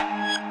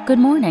Good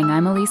morning,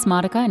 I'm Elise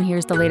Modica, and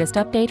here's the latest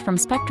update from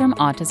Spectrum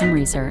Autism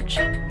Research.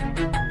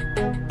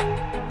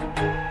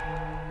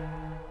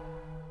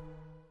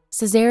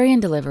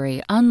 Cesarean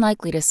delivery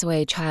unlikely to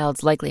sway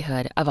child's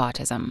likelihood of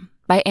autism,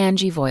 by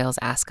Angie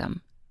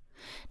Voiles-Ascom.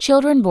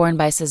 Children born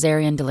by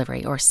cesarean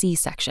delivery, or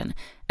C-section,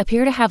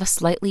 appear to have a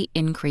slightly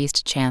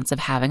increased chance of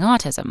having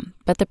autism,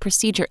 but the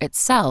procedure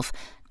itself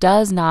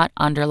does not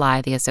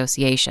underlie the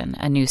association,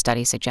 a new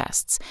study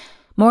suggests.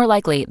 More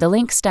likely, the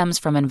link stems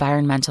from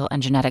environmental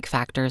and genetic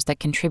factors that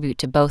contribute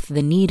to both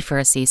the need for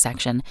a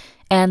C-section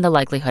and the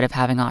likelihood of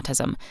having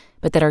autism,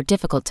 but that are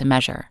difficult to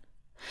measure.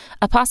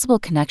 A possible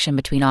connection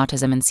between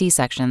autism and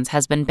C-sections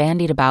has been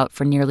bandied about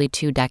for nearly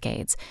 2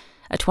 decades.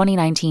 A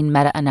 2019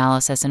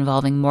 meta-analysis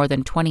involving more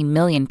than 20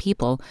 million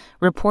people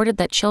reported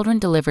that children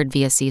delivered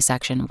via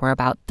C-section were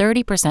about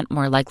 30%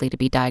 more likely to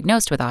be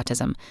diagnosed with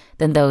autism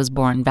than those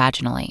born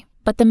vaginally.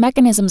 But the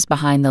mechanisms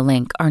behind the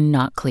link are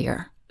not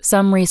clear.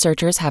 Some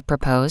researchers have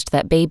proposed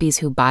that babies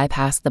who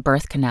bypass the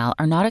birth canal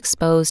are not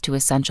exposed to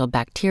essential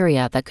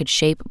bacteria that could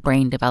shape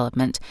brain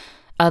development.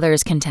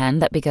 Others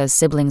contend that because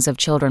siblings of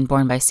children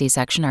born by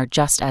C-section are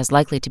just as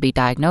likely to be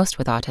diagnosed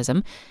with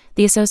autism,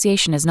 the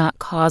association is not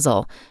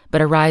causal,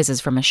 but arises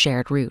from a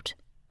shared root.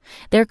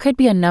 There could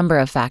be a number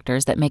of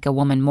factors that make a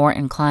woman more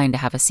inclined to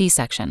have a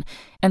C-section,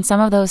 and some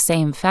of those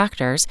same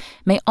factors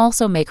may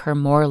also make her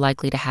more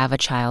likely to have a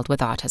child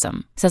with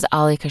autism, says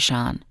Ali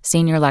Kashan,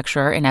 senior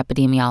lecturer in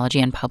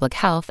epidemiology and public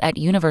health at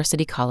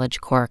University College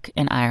Cork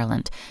in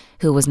Ireland,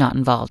 who was not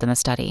involved in the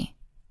study.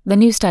 The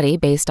new study,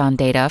 based on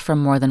data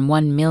from more than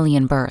 1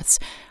 million births,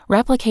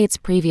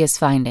 replicates previous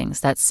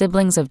findings that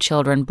siblings of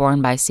children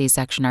born by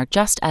C-section are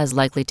just as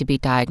likely to be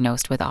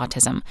diagnosed with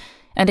autism,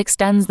 and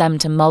extends them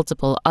to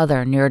multiple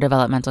other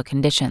neurodevelopmental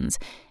conditions,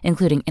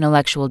 including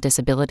intellectual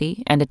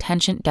disability and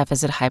attention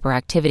deficit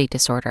hyperactivity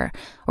disorder,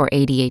 or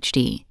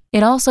ADHD.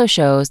 It also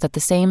shows that the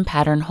same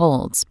pattern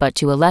holds, but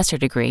to a lesser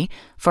degree,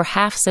 for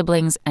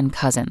half-siblings and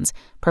cousins,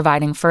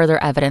 providing further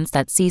evidence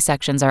that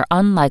C-sections are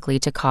unlikely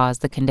to cause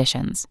the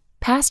conditions.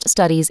 Past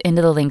studies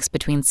into the links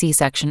between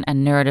C-section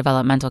and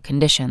neurodevelopmental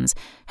conditions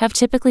have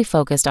typically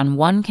focused on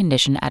one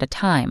condition at a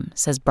time,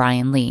 says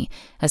Brian Lee,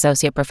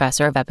 associate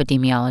professor of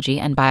epidemiology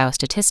and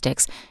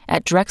biostatistics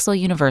at Drexel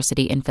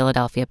University in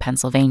Philadelphia,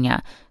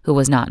 Pennsylvania, who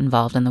was not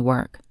involved in the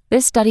work.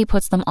 This study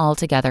puts them all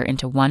together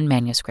into one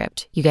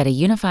manuscript. You get a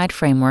unified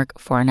framework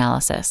for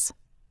analysis.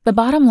 The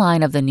bottom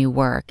line of the new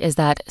work is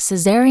that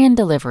cesarean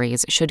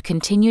deliveries should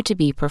continue to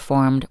be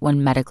performed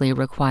when medically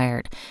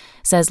required,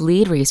 says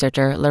lead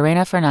researcher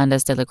Lorena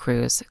Fernandez de la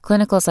Cruz,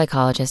 clinical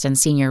psychologist and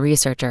senior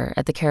researcher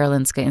at the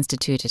Karolinska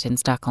Institutet in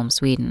Stockholm,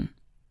 Sweden.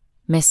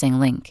 Missing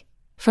link.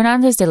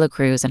 Fernandez de la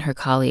Cruz and her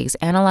colleagues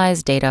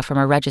analyzed data from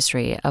a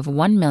registry of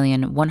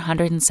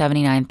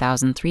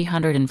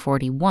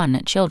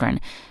 1,179,341 children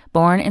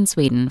born in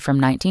Sweden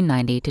from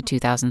 1990 to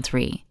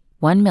 2003.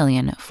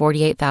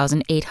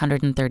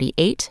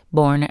 1,048,838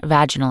 born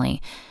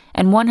vaginally,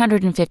 and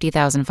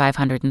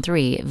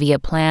 150,503 via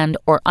planned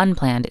or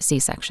unplanned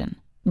C-section.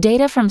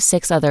 Data from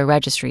 6 other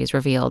registries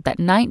revealed that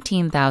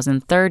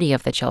 19,030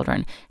 of the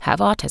children have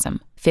autism,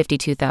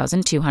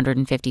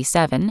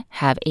 52,257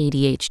 have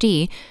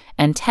ADHD,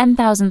 and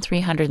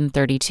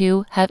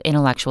 10,332 have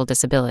intellectual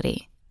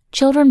disability.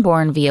 Children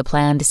born via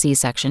planned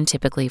C-section,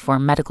 typically for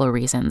medical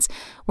reasons,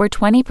 were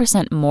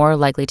 20% more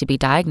likely to be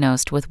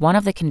diagnosed with one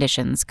of the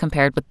conditions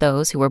compared with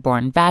those who were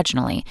born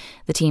vaginally,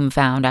 the team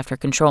found after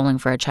controlling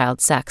for a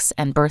child's sex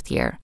and birth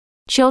year.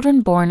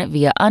 Children born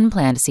via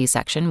unplanned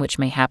C-section, which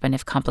may happen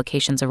if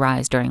complications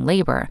arise during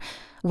labor,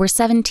 were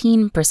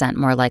 17%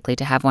 more likely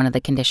to have one of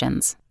the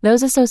conditions.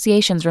 Those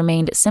associations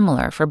remained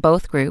similar for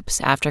both groups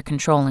after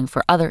controlling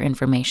for other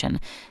information,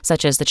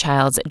 such as the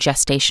child's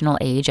gestational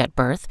age at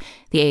birth,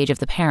 the age of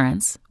the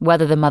parents,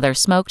 whether the mother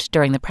smoked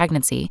during the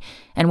pregnancy,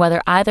 and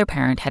whether either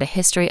parent had a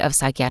history of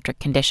psychiatric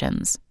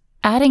conditions.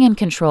 Adding in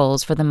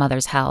controls for the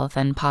mother's health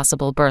and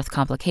possible birth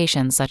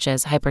complications such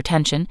as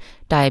hypertension,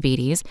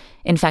 diabetes,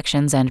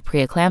 infections, and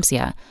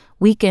preeclampsia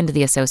weakened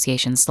the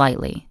association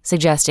slightly,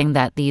 suggesting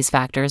that these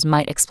factors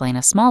might explain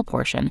a small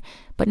portion,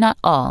 but not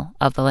all,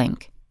 of the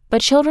link.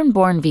 But children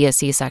born via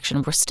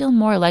C-section were still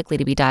more likely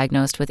to be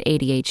diagnosed with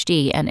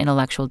ADHD and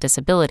intellectual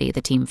disability,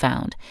 the team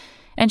found.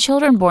 And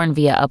children born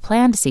via a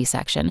planned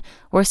C-section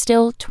were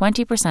still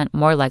 20%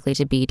 more likely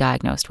to be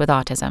diagnosed with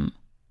autism.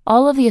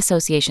 All of the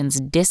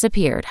associations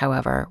disappeared,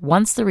 however,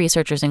 once the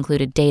researchers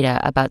included data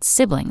about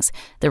siblings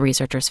the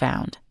researchers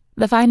found.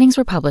 The findings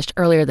were published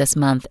earlier this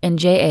month in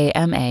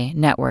JAMA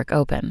Network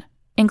Open.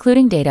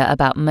 Including data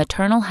about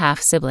maternal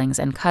half-siblings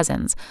and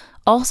cousins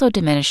also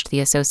diminished the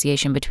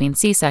association between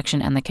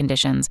C-section and the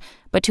conditions,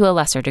 but to a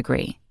lesser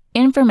degree.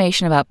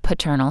 Information about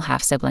paternal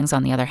half-siblings,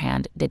 on the other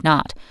hand, did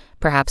not,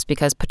 perhaps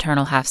because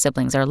paternal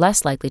half-siblings are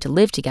less likely to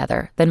live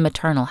together than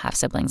maternal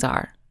half-siblings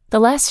are. The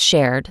less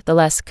shared, the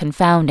less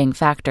confounding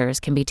factors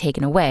can be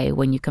taken away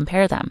when you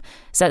compare them,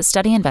 says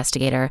study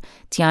investigator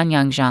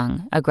Tianyang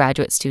Zhang, a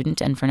graduate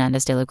student in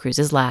Fernandez de la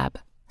Cruz's lab.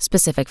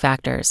 Specific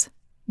factors.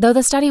 Though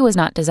the study was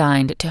not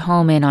designed to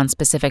home in on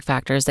specific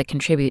factors that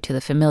contribute to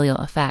the familial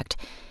effect,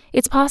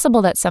 It's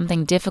possible that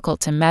something difficult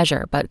to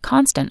measure but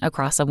constant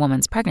across a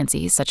woman's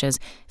pregnancy, such as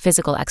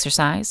physical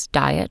exercise,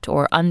 diet,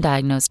 or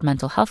undiagnosed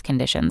mental health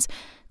conditions,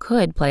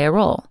 could play a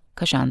role,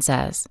 Kashan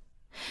says.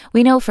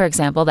 We know, for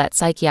example, that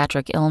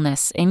psychiatric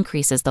illness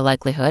increases the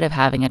likelihood of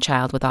having a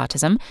child with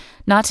autism,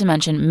 not to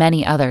mention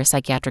many other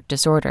psychiatric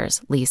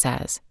disorders, Lee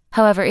says.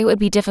 However, it would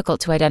be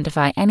difficult to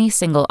identify any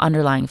single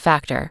underlying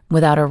factor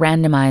without a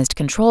randomized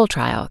control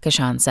trial,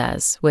 Kashan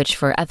says, which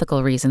for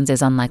ethical reasons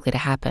is unlikely to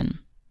happen.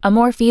 A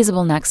more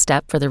feasible next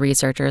step for the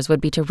researchers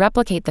would be to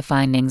replicate the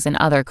findings in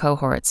other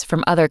cohorts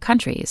from other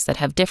countries that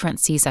have different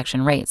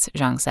C-section rates,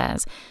 Zhang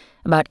says.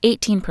 About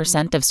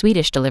 18% of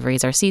Swedish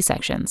deliveries are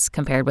C-sections,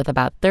 compared with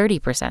about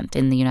 30%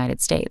 in the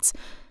United States.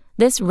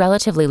 This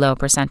relatively low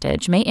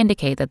percentage may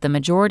indicate that the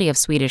majority of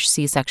Swedish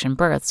C-section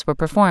births were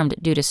performed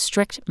due to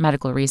strict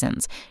medical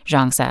reasons,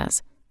 Zhang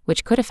says,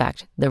 which could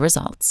affect the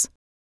results.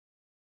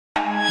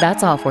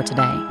 That's all for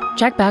today.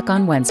 Check back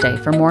on Wednesday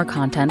for more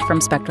content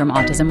from Spectrum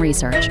Autism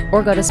Research,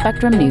 or go to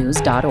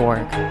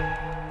spectrumnews.org.